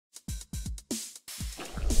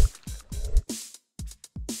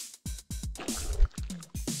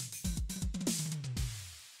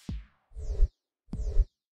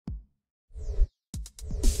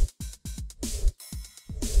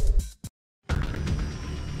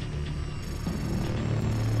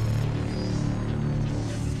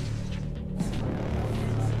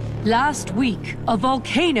Last week, a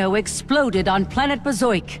volcano exploded on planet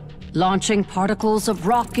Bazoik, launching particles of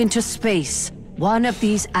rock into space. One of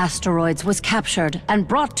these asteroids was captured and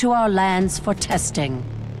brought to our lands for testing.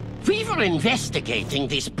 We were investigating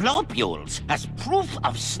these globules as proof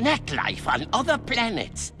of snack life on other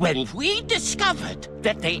planets when we discovered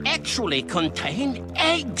that they actually contained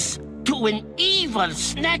eggs to an evil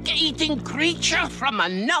snack-eating creature from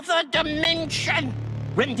another dimension.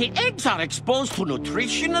 When the eggs are exposed to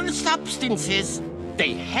nutritional substances,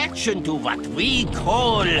 they hatch into what we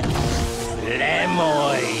call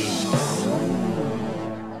flamoids.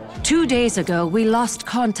 2 days ago, we lost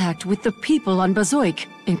contact with the people on Bazoik,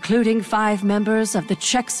 including 5 members of the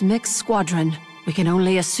ChexQuest Squadron. We can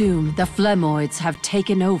only assume the flamoids have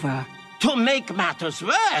taken over. To make matters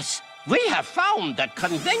worse, we have found that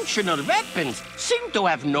conventional weapons seem to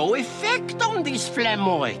have no effect on these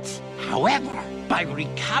flamoids. However, by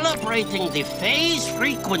recalibrating the phase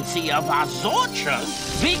frequency of our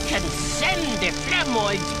Zorchers, we can send the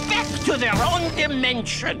flamoids back to their own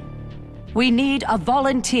dimension. We need a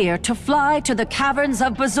volunteer to fly to the caverns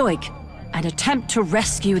of Bazoik and attempt to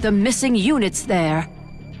rescue the missing units there.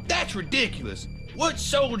 That's ridiculous. What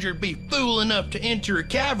soldier'd be fool enough to enter a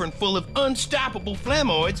cavern full of unstoppable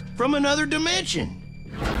flamoids from another dimension?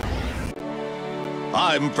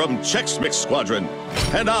 I'm from ChexQuest Squadron,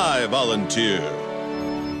 and I volunteer.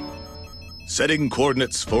 Setting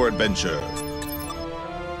coordinates for adventure.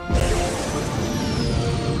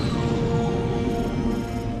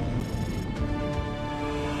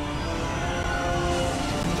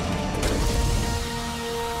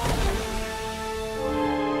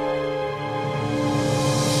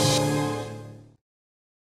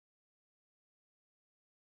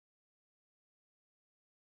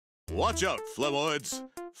 Watch out, flamoids!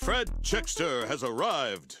 Fred Chexter has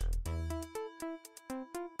arrived!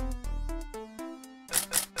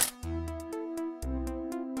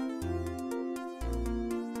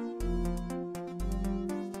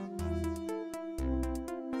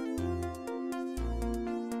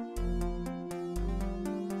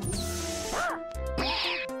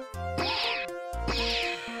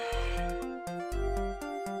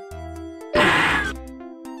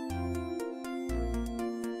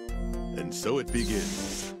 And so it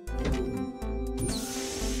begins.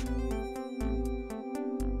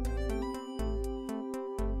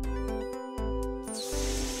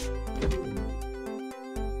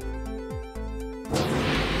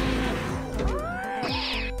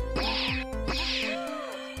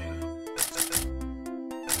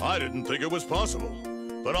 I didn't think it was possible,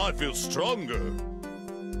 but I feel stronger.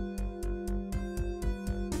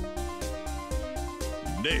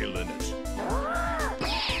 Nailing it.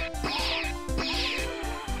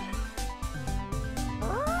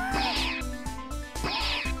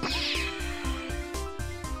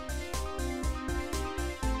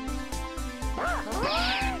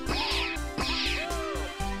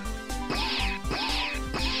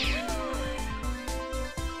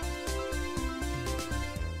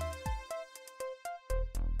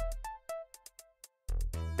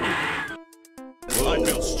 I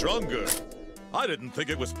feel stronger. I didn't think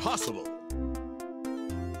it was possible.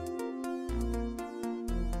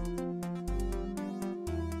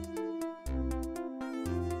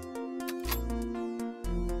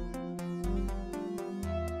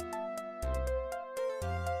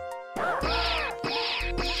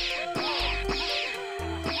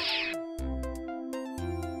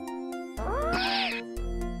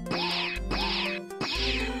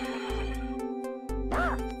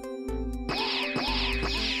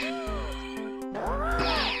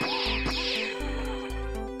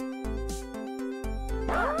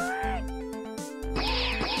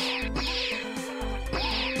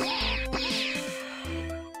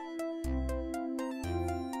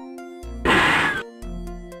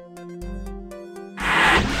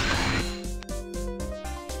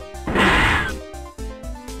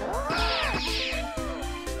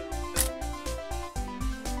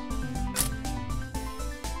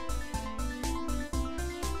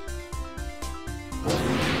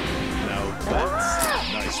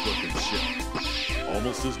 Looking ship.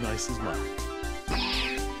 Almost as nice as mine.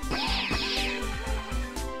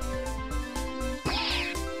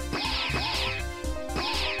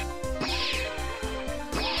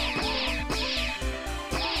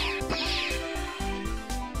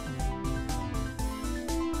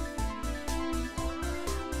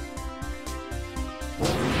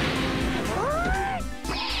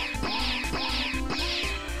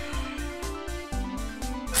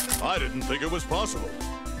 I didn't think it was possible,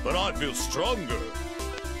 but I feel stronger.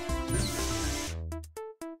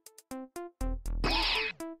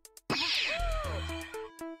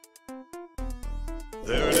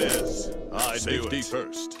 Safety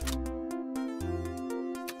first.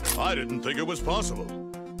 I didn't think it was possible,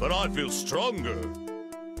 but I feel stronger.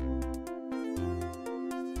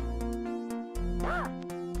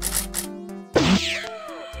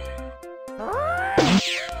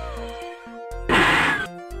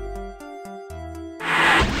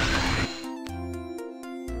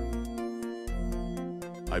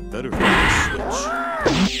 I better find a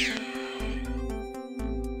switch.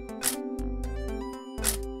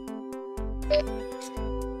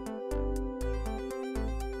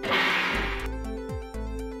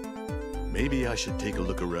 Maybe I should take a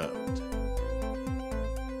look around.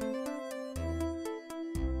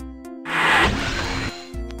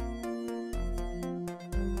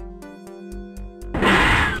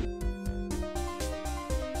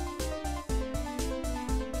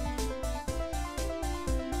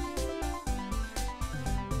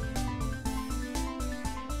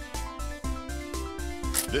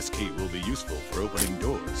 This key will be useful for opening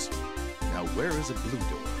doors. Now, where is a blue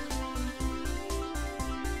door?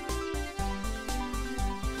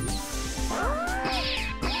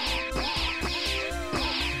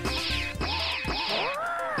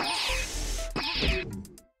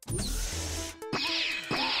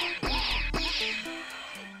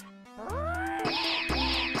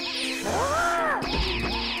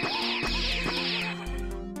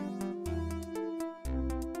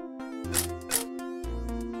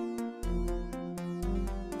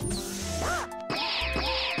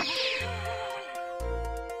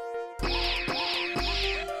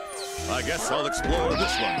 I guess I'll explore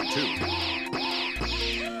this one, too.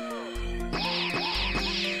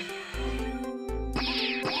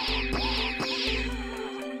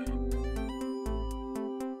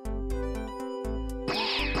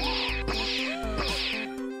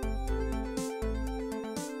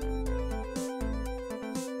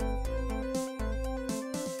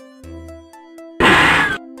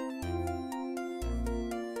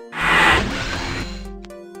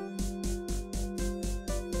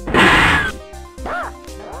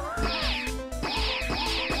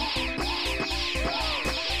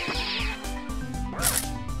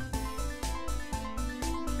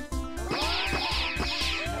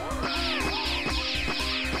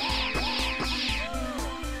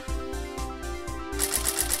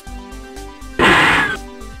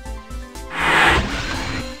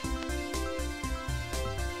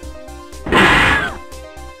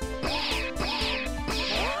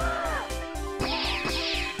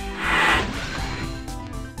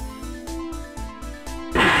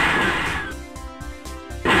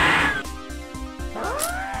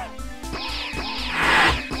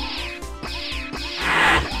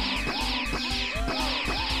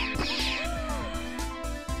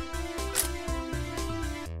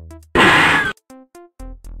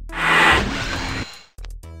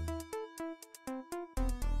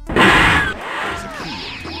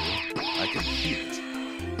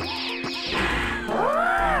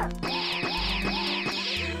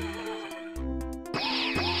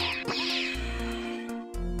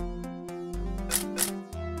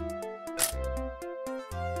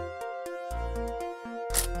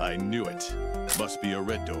 I knew it. Must be a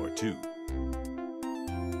red door, too.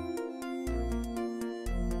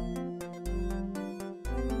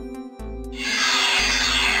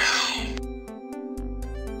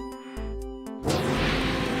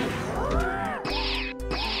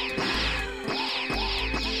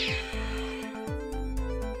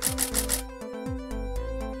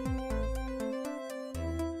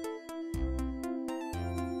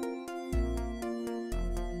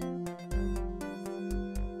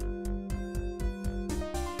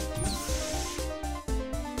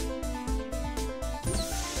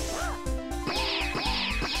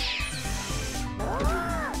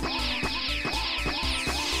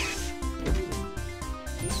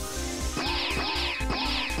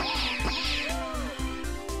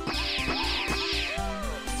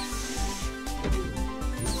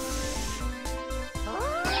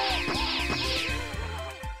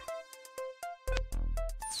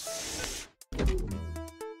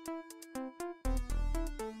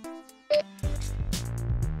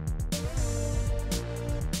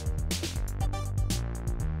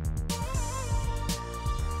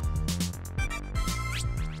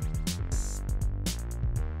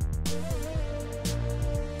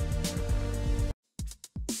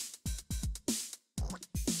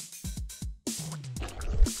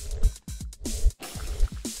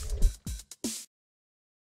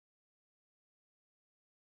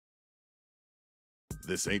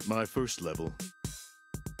 This ain't my first level.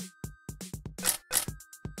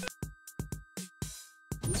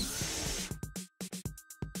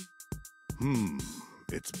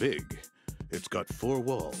 It's big. It's got 4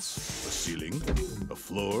 walls, a ceiling, a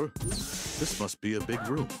floor. This must be a big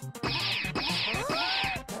room.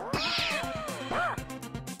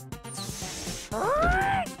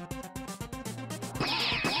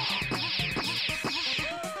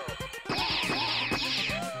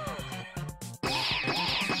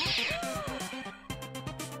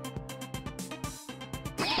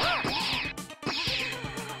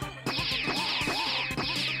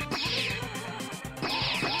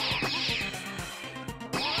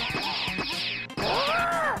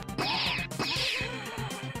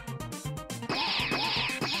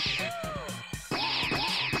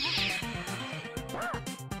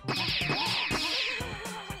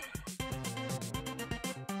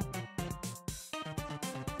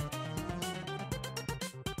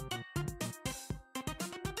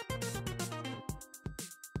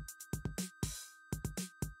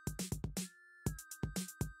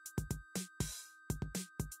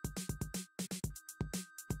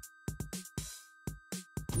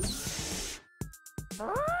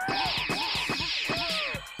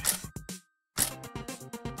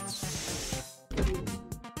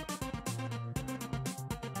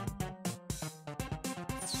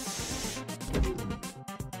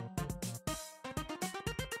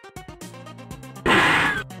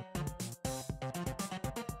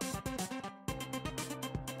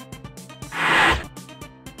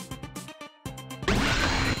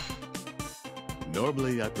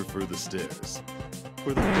 Normally, I prefer the stairs.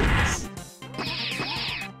 For the fitness.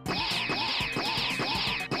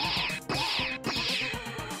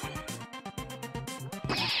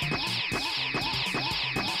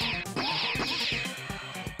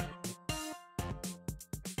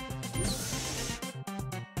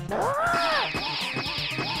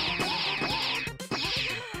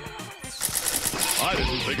 I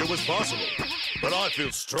didn't think it was possible, but I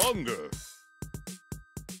feel stronger.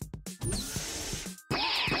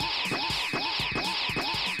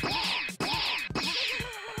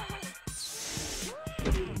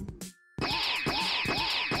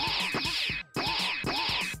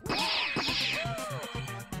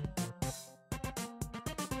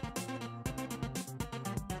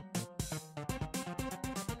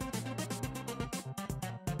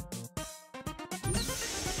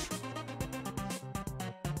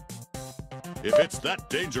 If it's that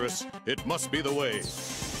dangerous, it must be the way.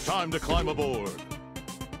 Time to climb aboard.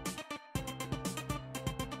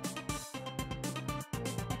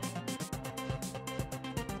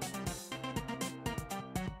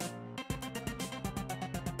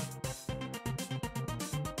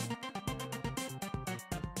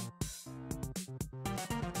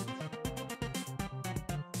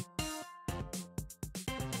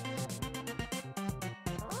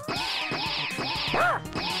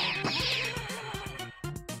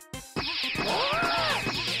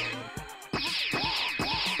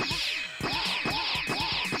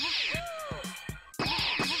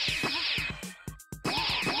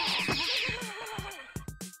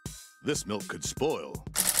 This milk could spoil.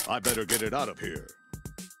 I better get it out of here.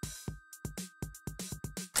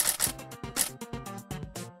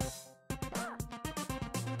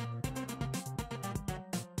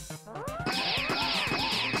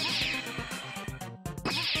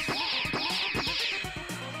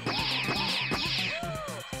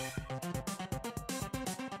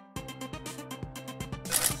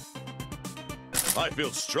 I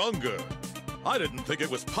feel stronger. I didn't think it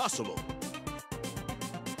was possible.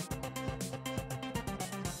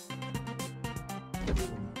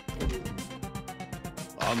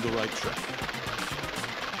 On the right track.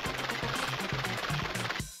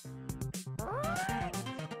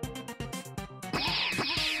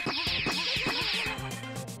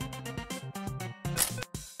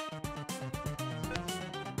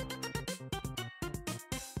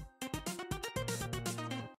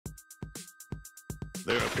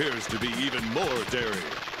 There appears to be even more dairy.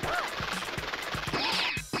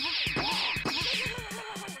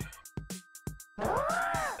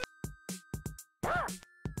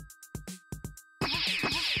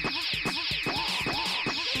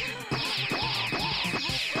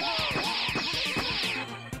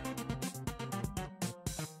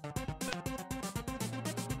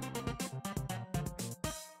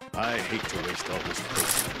 I hate to waste all this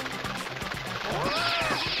protein.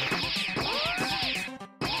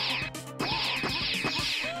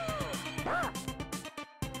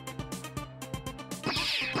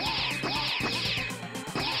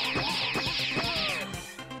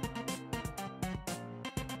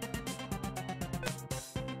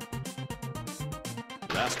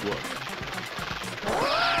 Last one.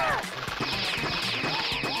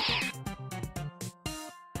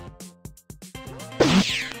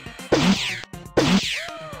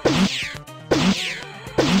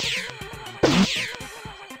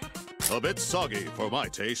 A bit soggy for my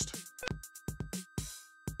taste.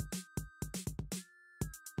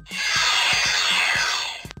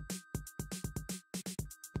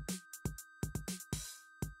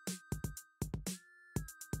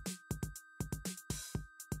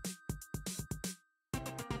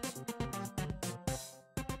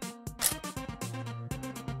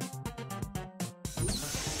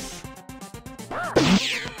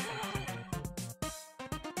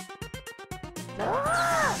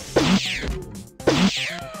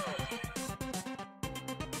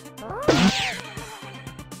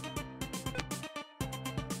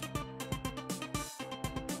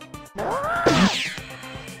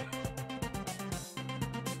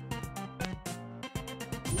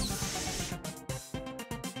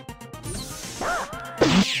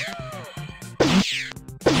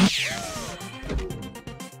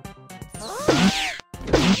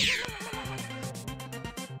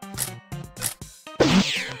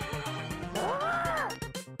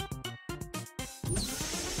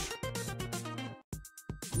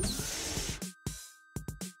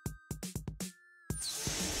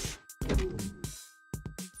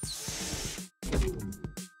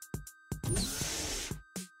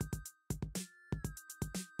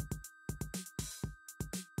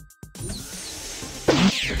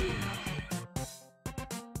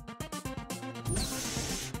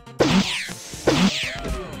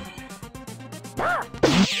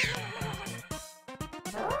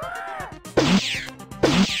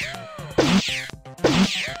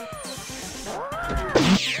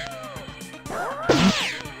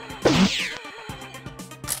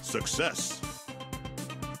 Success.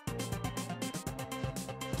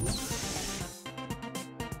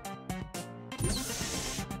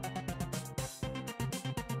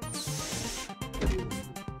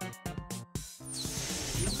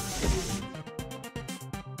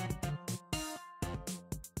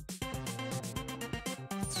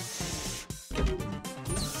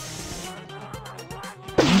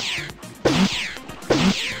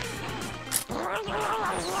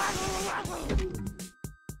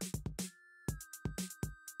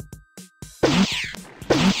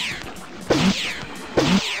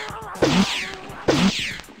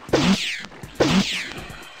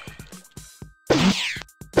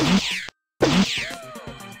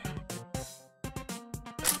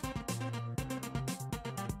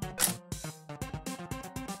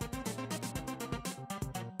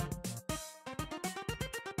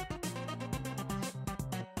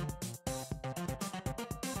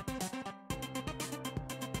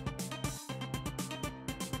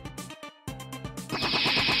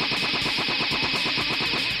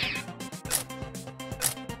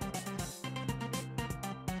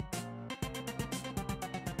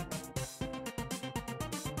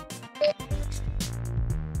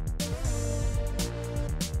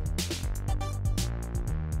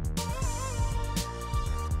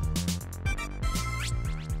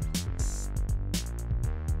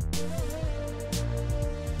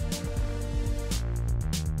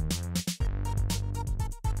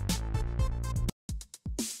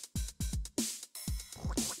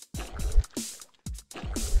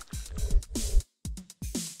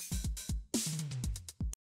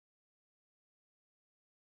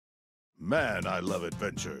 Man, I love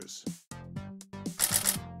adventures.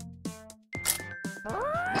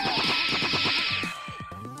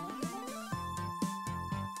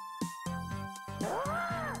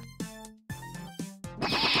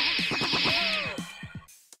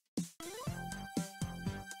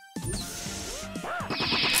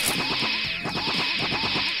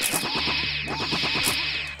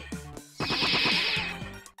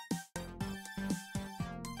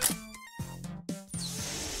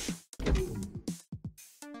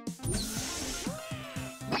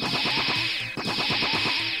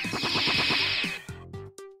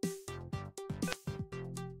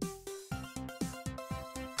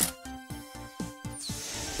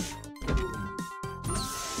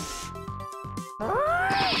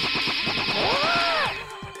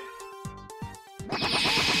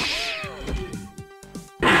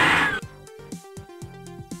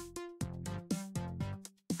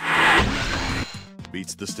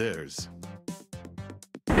 Beats the stairs.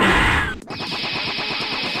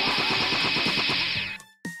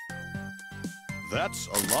 That's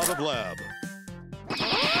a lot of lab.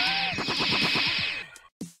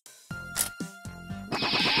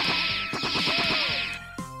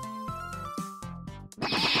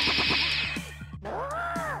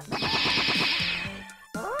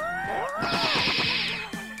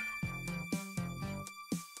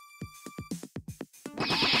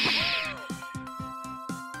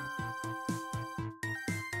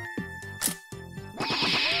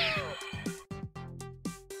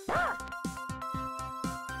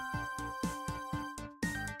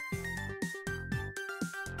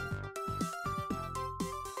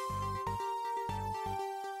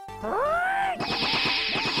 A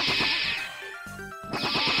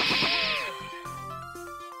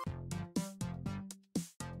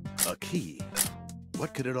key.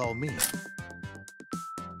 What could it all mean?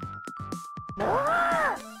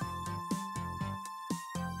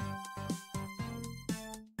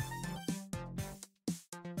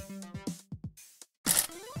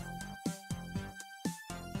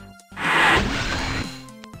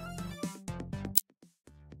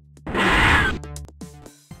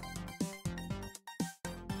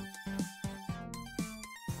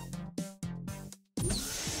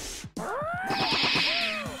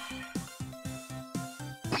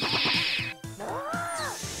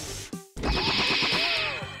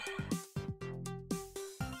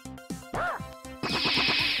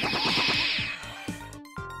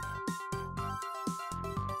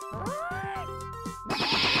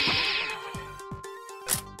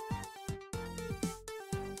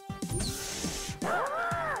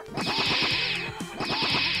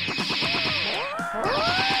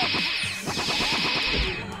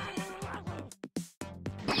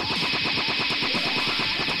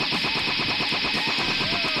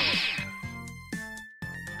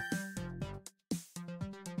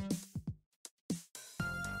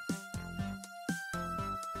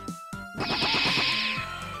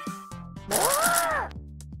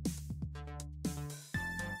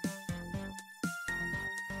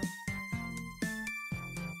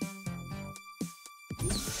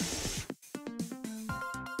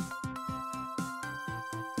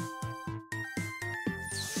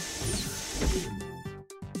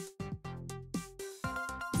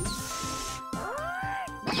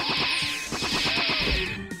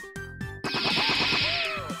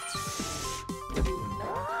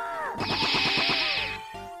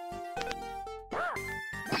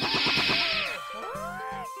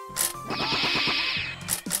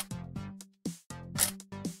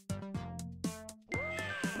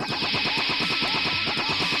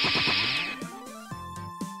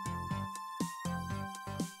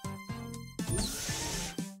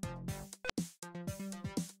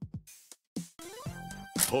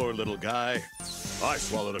 Poor little guy. I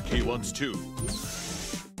swallowed a key once too.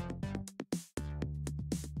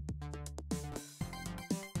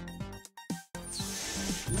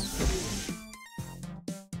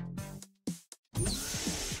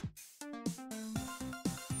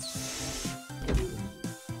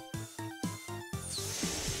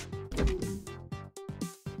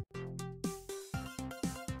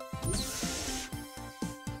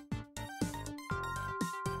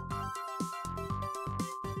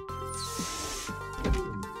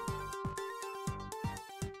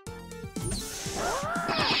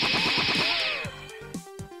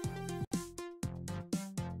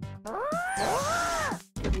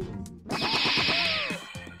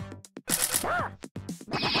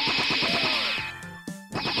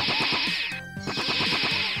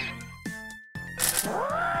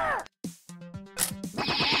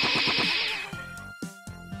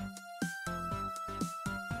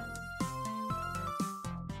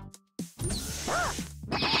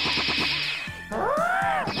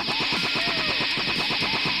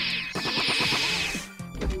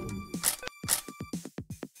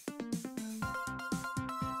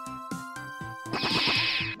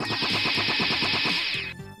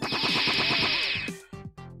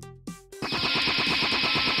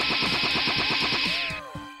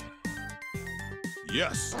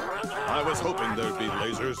 Yes, I was hoping there'd be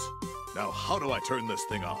lasers. Now, how do I turn this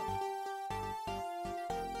thing on?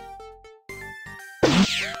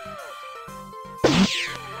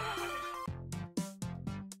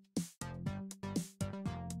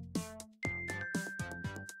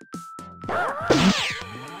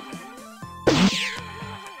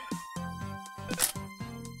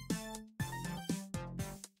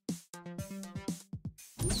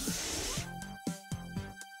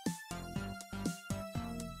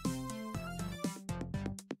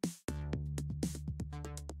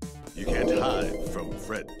 You can't hide from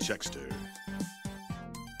Fred Chexter.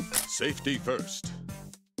 Safety first.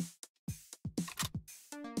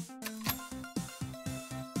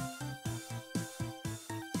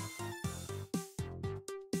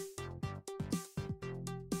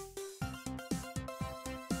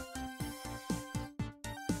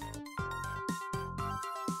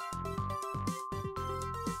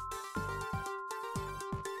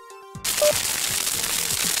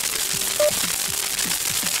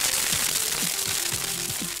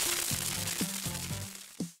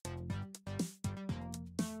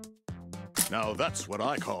 Now that's what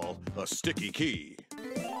I call a sticky key.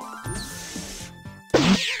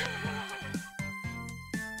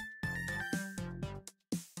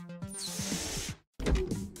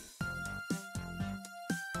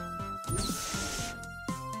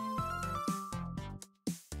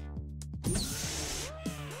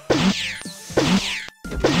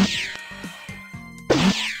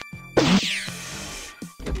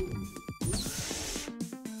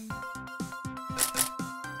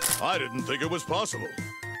 I didn't think it was possible,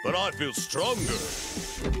 but I feel stronger.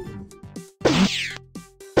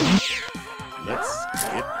 Let's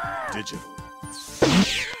get digital.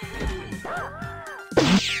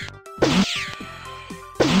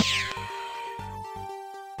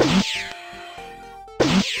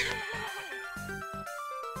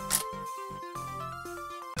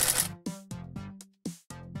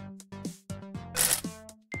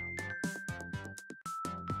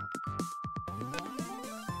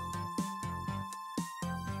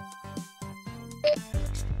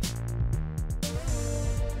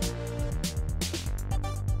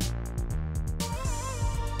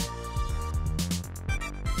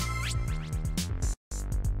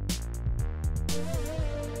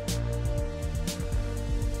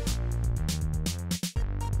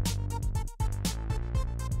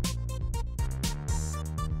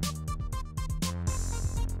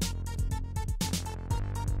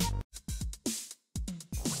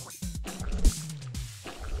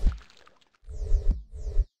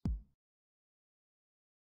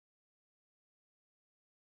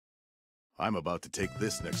 I'm about to take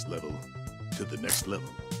this next level to the next level.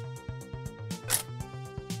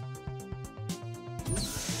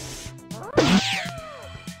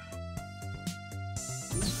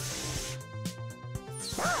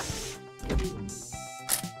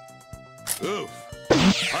 Oof.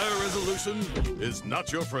 Higher resolution is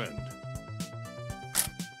not your friend.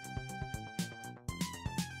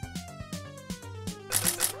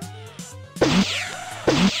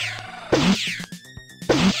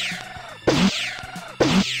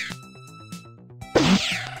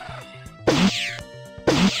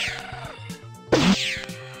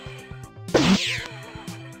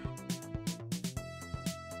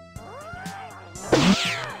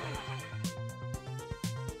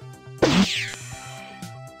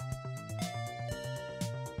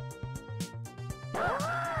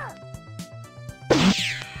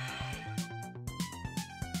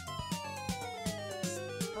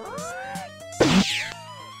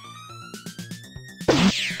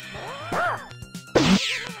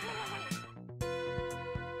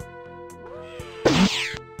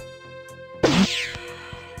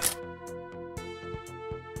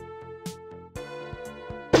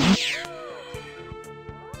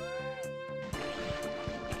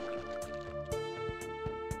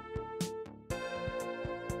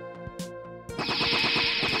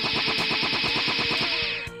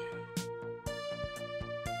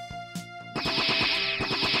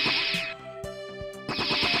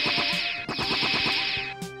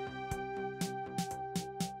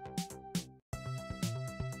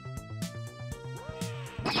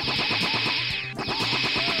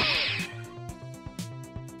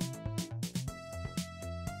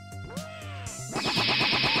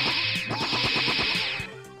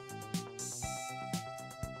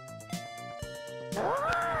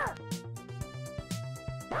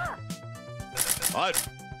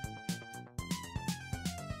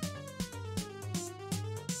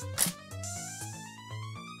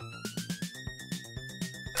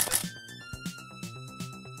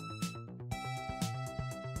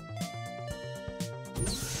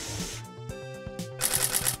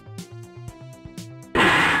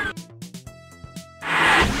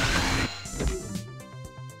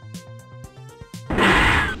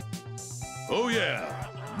 Oh yeah,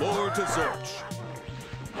 more to search.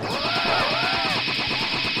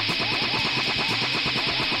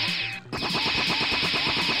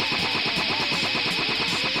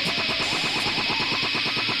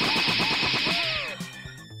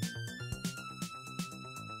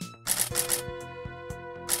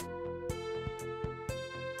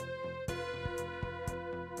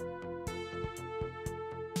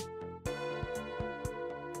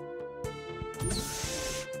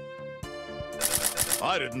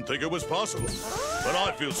 I didn't think it was possible, but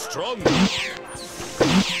I feel stronger.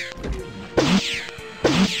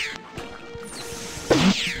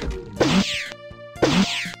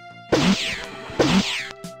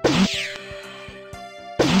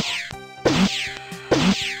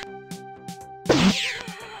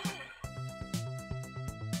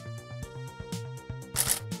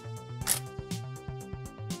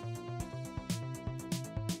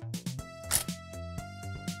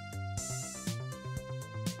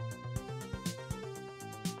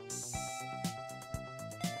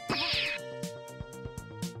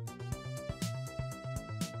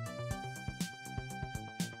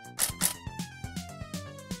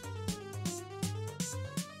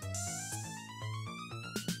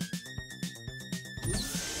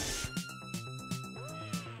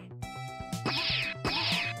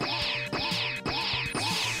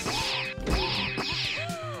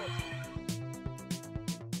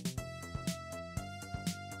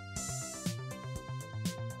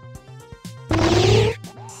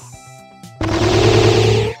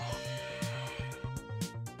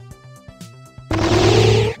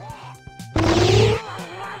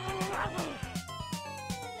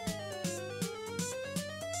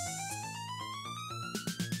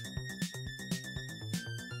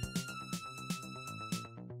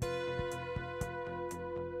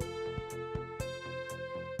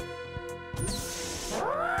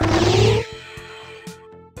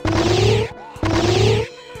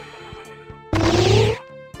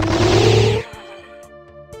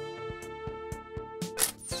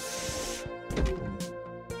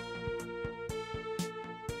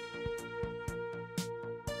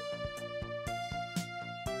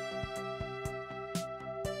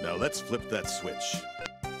 Now let's flip that switch.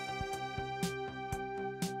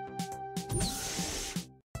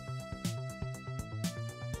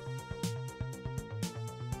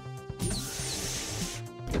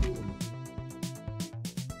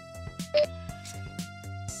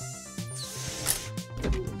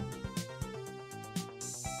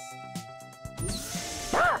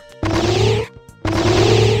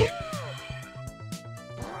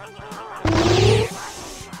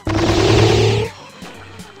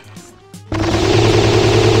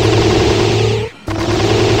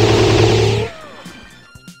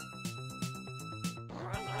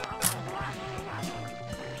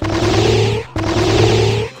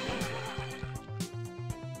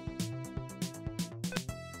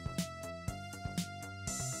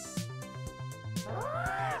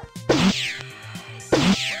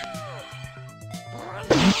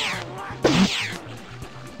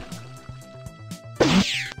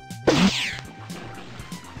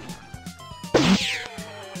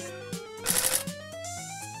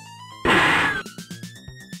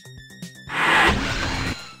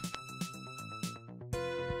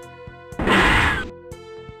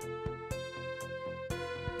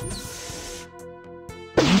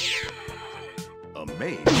 A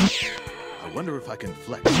maze? I wonder if I can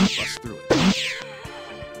flex and bust through it.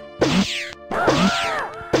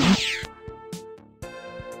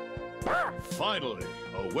 Finally,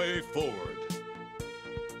 a way forward.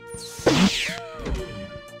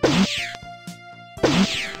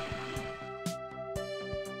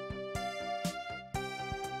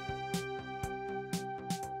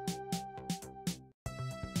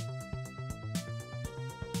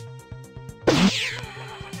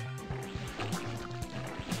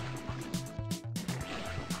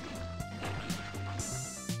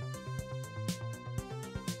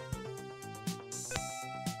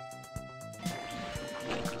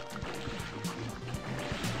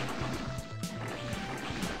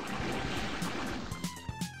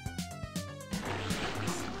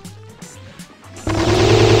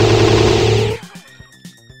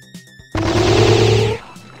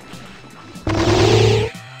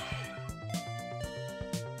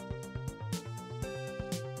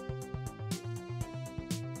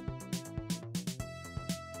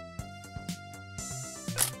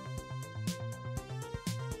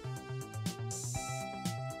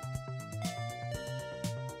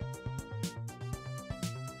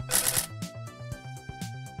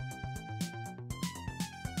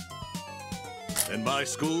 And my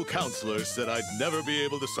school counselor said I'd never be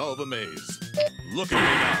able to solve a maze. Look at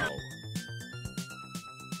me now.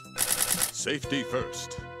 Safety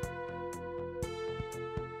first.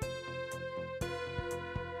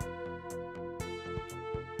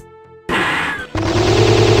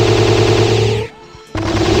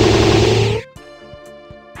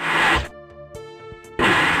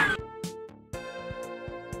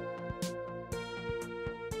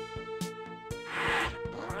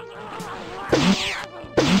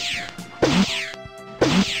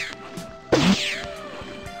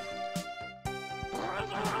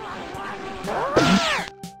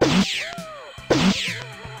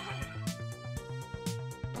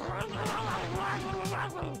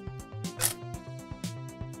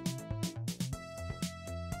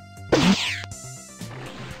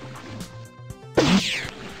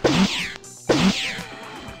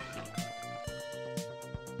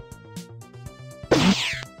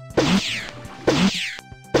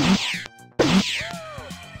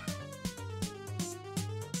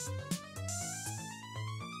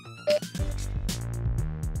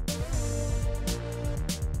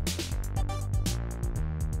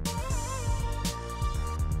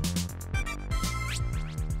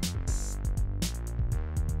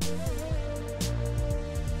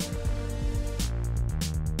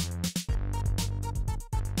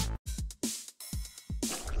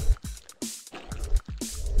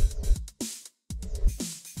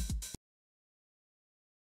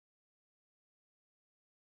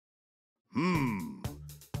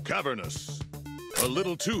 Cavernous. A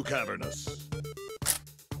little too cavernous.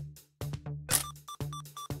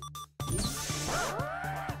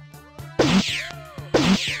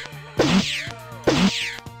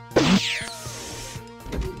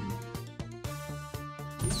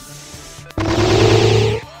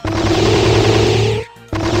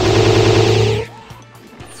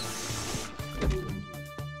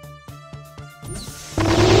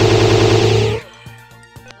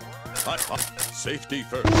 Hot, hot. Safety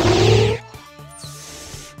first.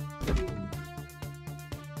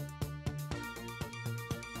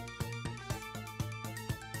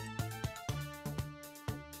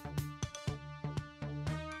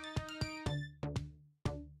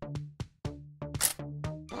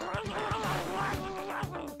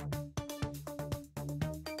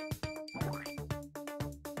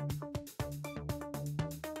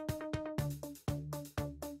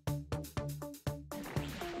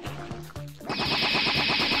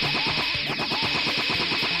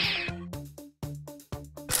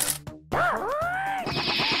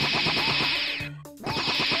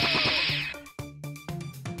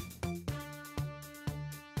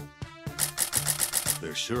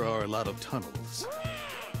 There sure are a lot of tunnels.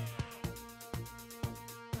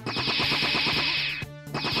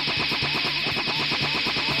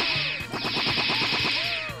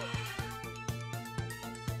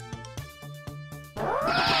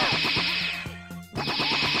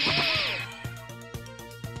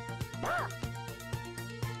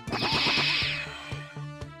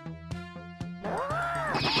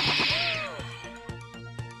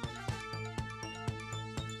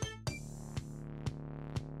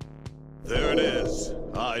 There it is.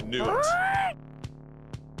 I knew it.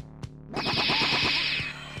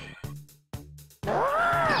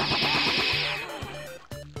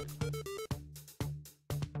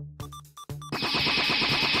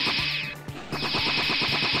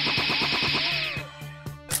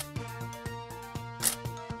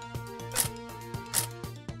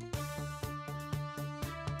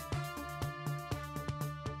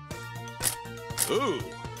 Ooh,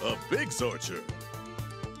 a big sorcher.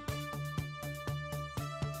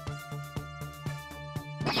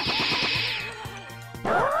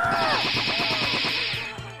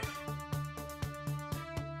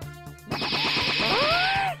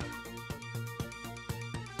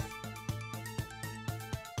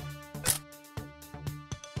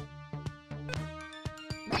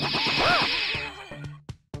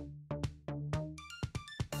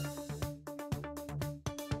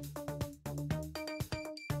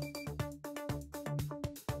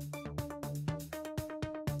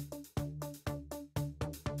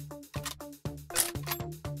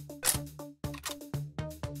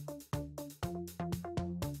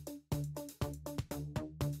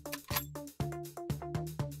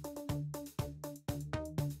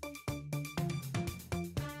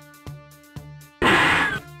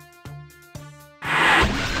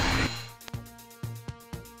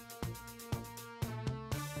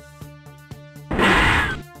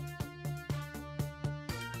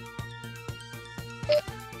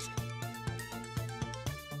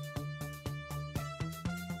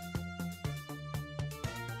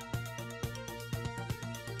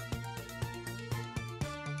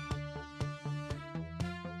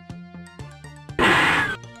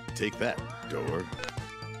 Take that, door.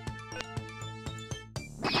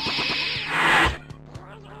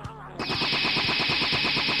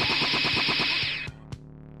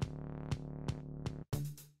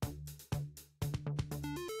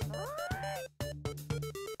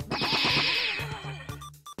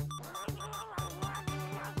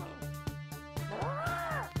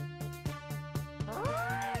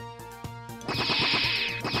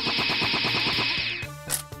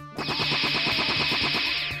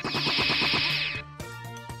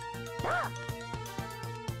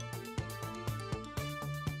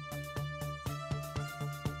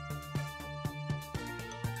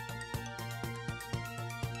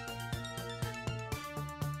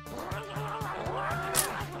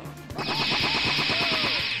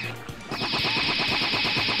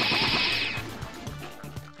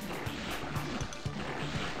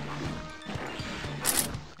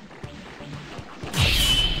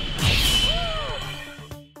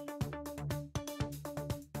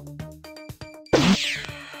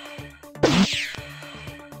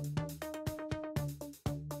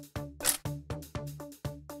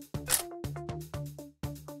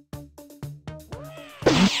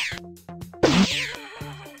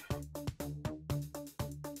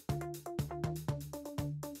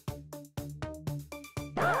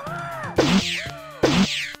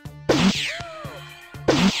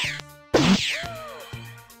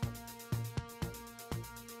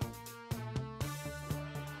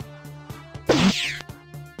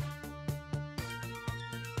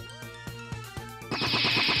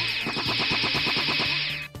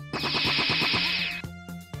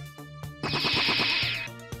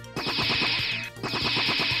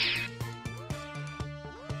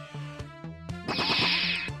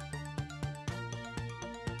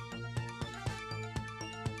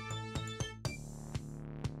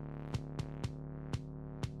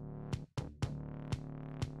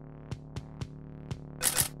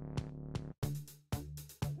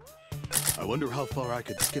 I wonder how far I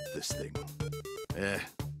could skip this thing.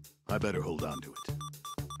 I better hold on to it.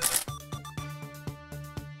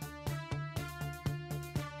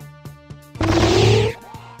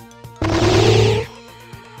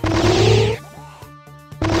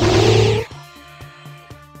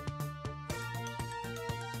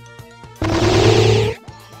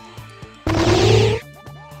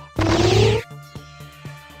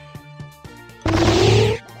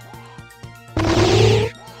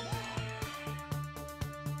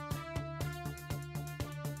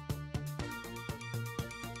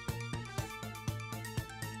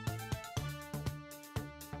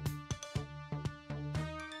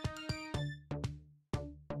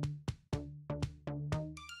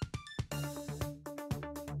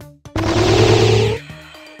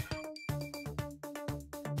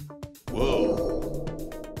 Whoa.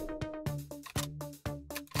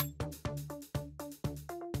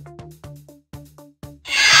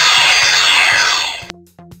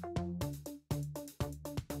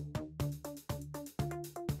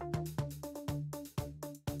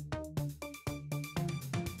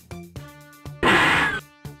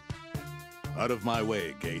 Out of my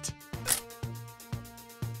way, Gate.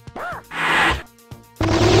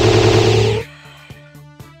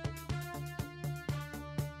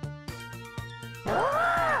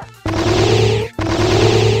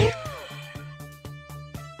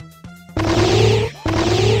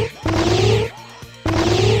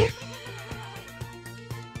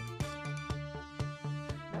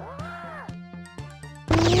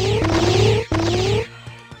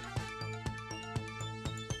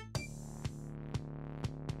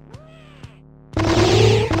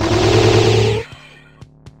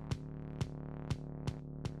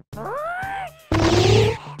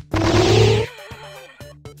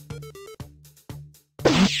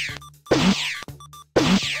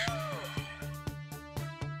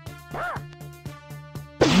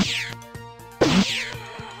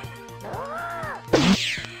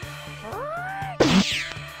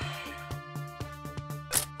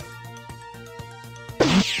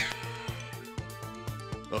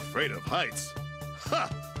 Afraid of heights? Ha!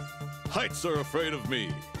 Heights are afraid of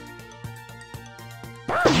me.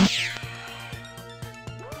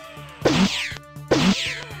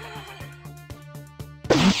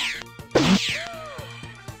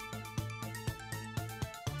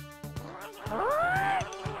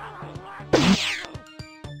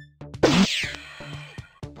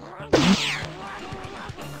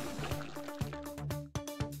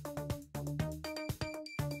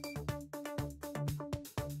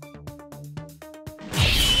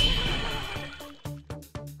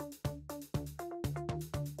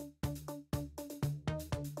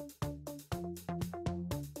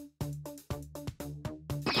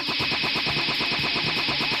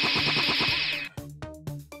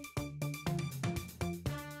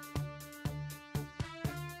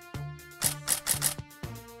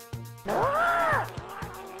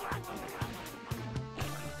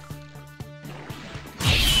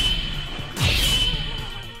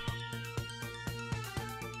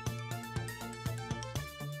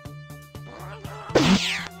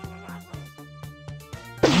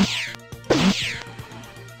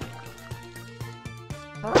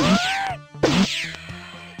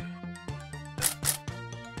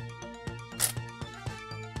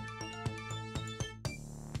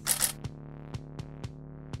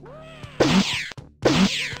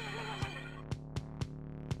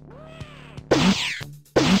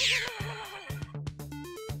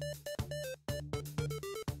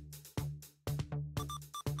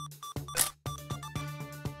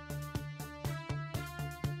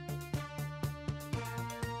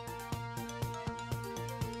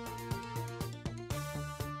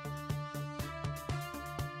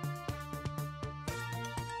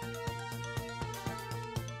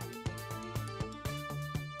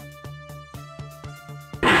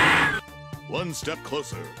 One step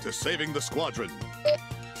closer to saving the squadron.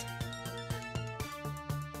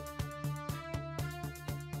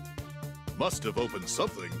 Must have opened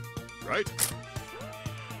something, right?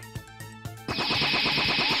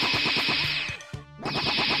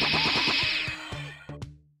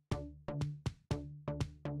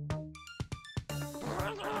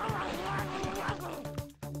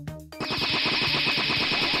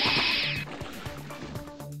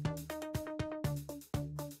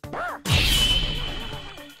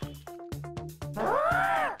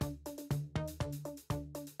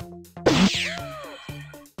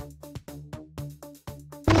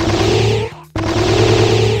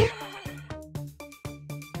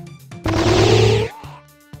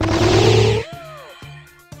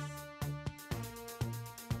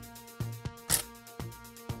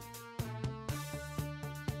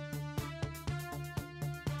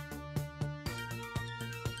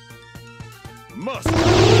 Must.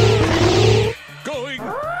 Going.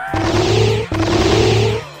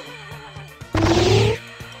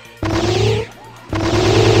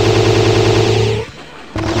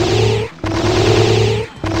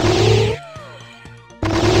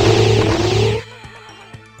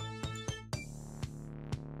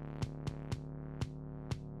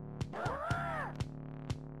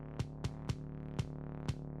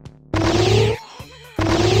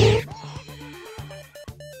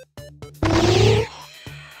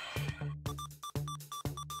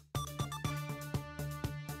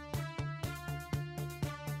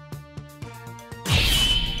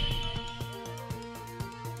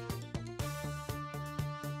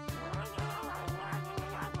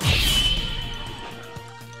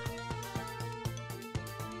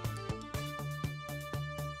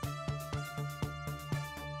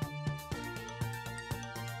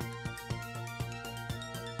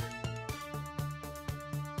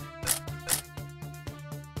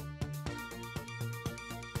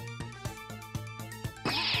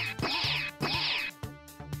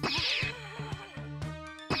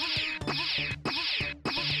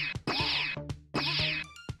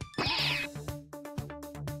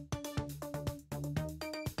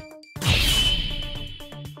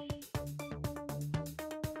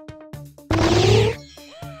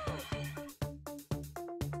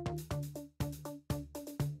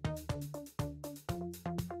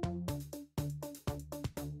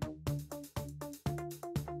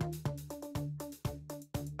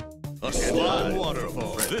 A slime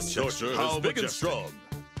waterfall. This sorcerer is big and strong,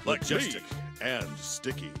 majestic and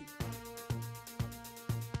sticky.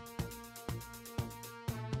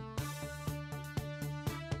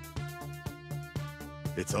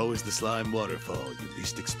 It's always the slime waterfall you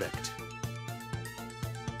least expect.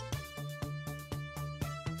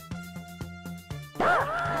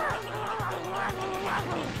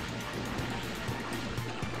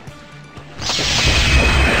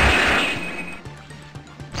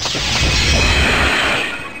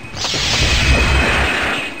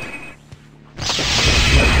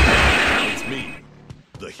 It's me,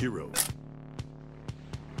 the hero.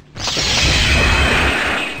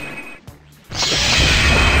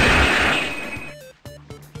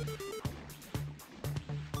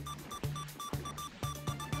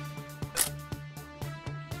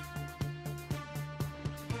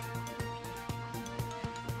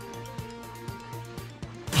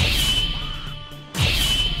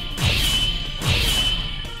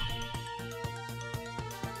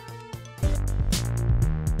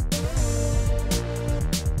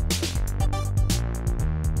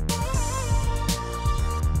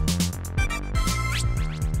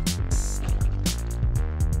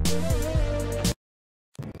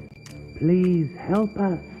 Please help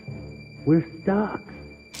us. We're stuck.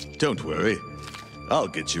 Don't worry. I'll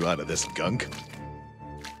get you out of this gunk.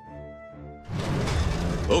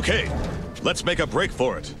 Okay, let's make a break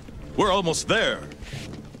for it. We're almost there.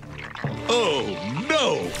 Oh,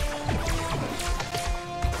 no!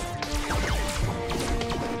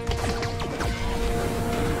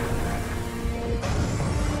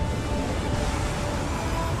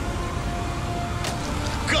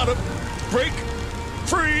 Gotta break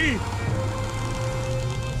free!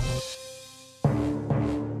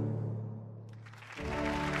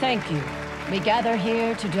 Thank you. We gather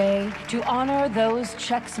here today to honor those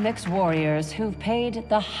Chex Mix warriors who've paid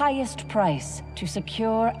the highest price to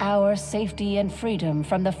secure our safety and freedom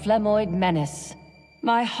from the Flemoid menace.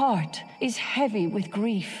 My heart is heavy with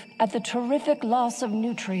grief at the terrific loss of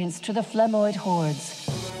nutrients to the Flemoid hordes,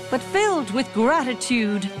 but filled with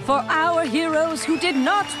gratitude for our heroes who did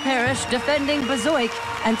not perish defending Bezoik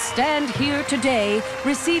and stand here today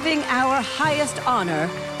receiving our highest honor,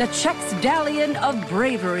 the ChexQuestHD of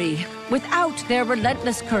Bravery. Without their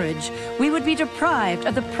relentless courage, we would be deprived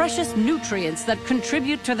of the precious nutrients that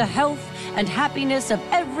contribute to the health and happiness of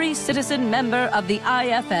every citizen member of the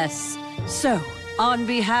IFS. So, on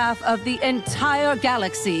behalf of the entire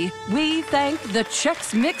galaxy, we thank the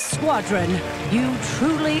Chex Mix Squadron. You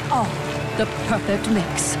truly are the perfect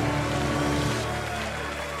mix.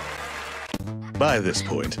 By this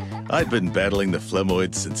point, I'd been battling the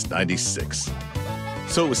Flemoids since '96.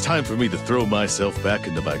 So it was time for me to throw myself back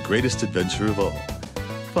into my greatest adventure of all,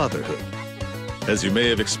 fatherhood. As you may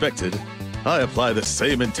have expected, I apply the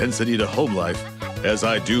same intensity to home life as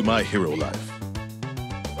I do my hero life.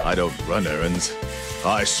 I don't run errands,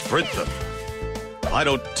 I sprint them. I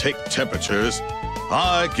don't take temperatures,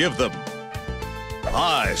 I give them.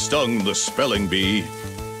 I stung the spelling bee,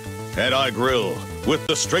 and I grill with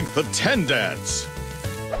the strength of 10 dads.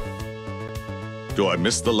 Do I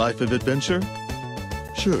miss the life of adventure?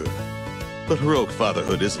 Sure. But heroic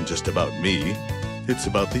fatherhood isn't just about me. It's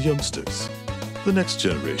about the youngsters. The next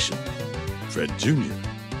generation. Fred Jr.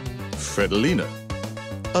 Fredalina.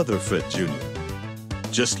 Other Fred Jr.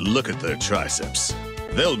 Just look at their triceps.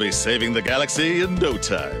 They'll be saving the galaxy in no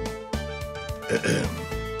time.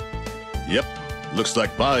 Yep, looks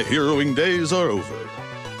like my heroing days are over.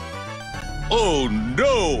 Oh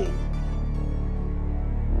no!